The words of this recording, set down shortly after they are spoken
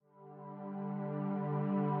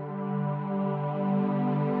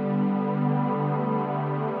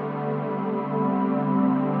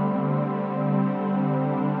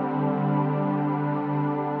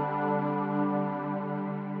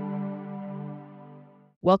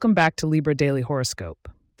Welcome back to Libra Daily Horoscope,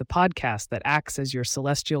 the podcast that acts as your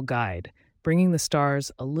celestial guide, bringing the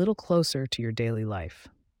stars a little closer to your daily life.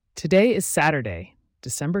 Today is Saturday,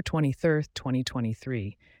 December 23rd,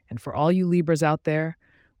 2023, and for all you Libras out there,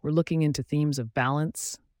 we're looking into themes of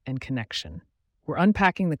balance and connection. We're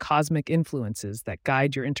unpacking the cosmic influences that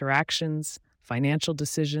guide your interactions, financial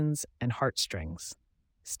decisions, and heartstrings.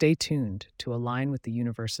 Stay tuned to align with the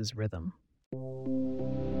universe's rhythm.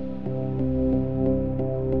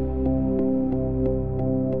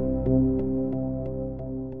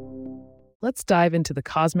 Let's dive into the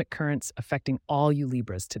cosmic currents affecting all you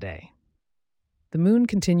Libras today. The moon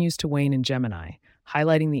continues to wane in Gemini,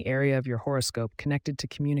 highlighting the area of your horoscope connected to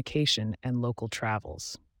communication and local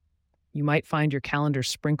travels. You might find your calendar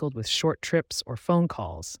sprinkled with short trips or phone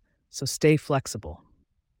calls, so stay flexible.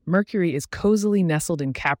 Mercury is cozily nestled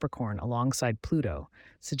in Capricorn alongside Pluto,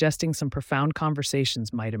 suggesting some profound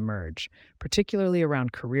conversations might emerge, particularly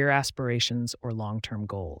around career aspirations or long-term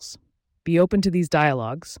goals. Be open to these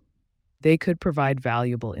dialogues. They could provide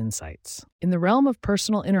valuable insights. In the realm of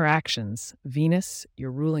personal interactions, Venus,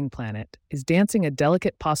 your ruling planet, is dancing a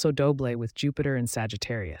delicate paso doble with Jupiter in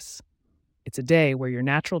Sagittarius. It's a day where your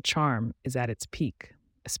natural charm is at its peak,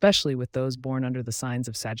 especially with those born under the signs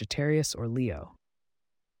of Sagittarius or Leo.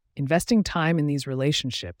 Investing time in these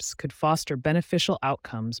relationships could foster beneficial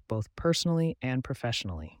outcomes both personally and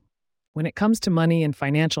professionally. When it comes to money and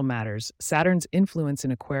financial matters, Saturn's influence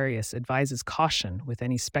in Aquarius advises caution with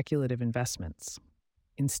any speculative investments.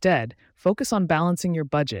 Instead, focus on balancing your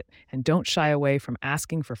budget and don't shy away from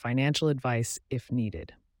asking for financial advice if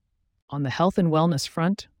needed. On the health and wellness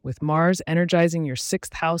front, with Mars energizing your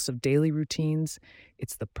sixth house of daily routines,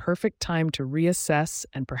 it's the perfect time to reassess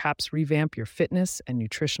and perhaps revamp your fitness and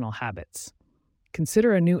nutritional habits.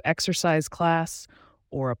 Consider a new exercise class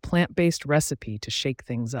or a plant-based recipe to shake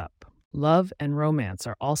things up. Love and romance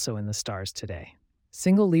are also in the stars today.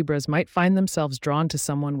 Single Libras might find themselves drawn to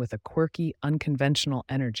someone with a quirky, unconventional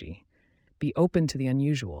energy. Be open to the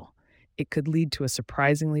unusual. It could lead to a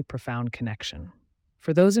surprisingly profound connection.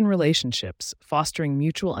 For those in relationships, fostering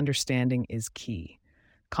mutual understanding is key.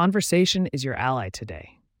 Conversation is your ally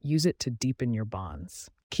today. Use it to deepen your bonds.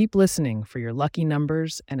 Keep listening for your lucky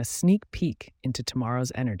numbers and a sneak peek into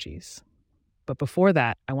tomorrow's energies. But before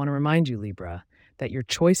that, I want to remind you, Libra, that your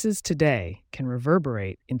choices today can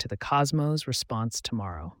reverberate into the cosmos' response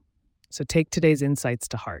tomorrow. So take today's insights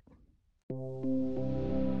to heart.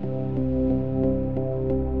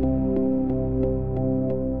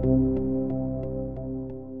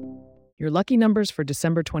 Your lucky numbers for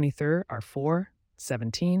December 23rd are 4,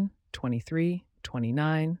 17, 23,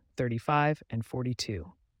 29, 35, and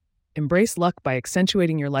 42. Embrace luck by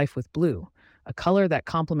accentuating your life with blue, a color that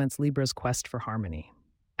complements Libra's quest for harmony.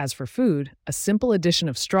 As for food, a simple addition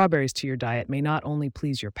of strawberries to your diet may not only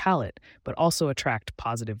please your palate, but also attract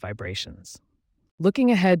positive vibrations. Looking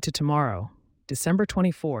ahead to tomorrow, December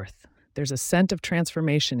 24th, there's a scent of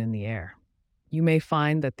transformation in the air. You may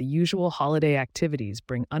find that the usual holiday activities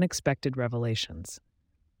bring unexpected revelations.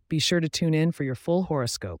 Be sure to tune in for your full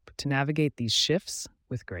horoscope to navigate these shifts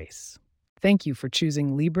with grace. Thank you for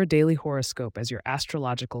choosing Libra Daily Horoscope as your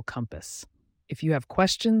astrological compass. If you have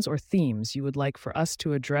questions or themes you would like for us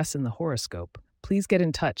to address in the horoscope, please get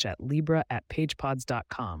in touch at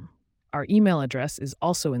libra@pagepods.com. Our email address is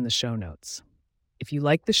also in the show notes. If you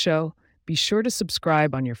like the show, be sure to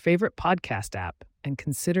subscribe on your favorite podcast app and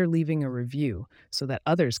consider leaving a review so that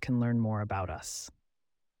others can learn more about us.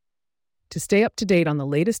 To stay up to date on the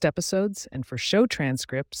latest episodes and for show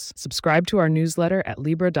transcripts, subscribe to our newsletter at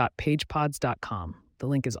libra.pagepods.com. The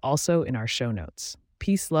link is also in our show notes.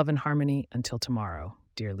 Peace, love, and harmony until tomorrow,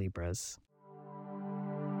 dear Libras.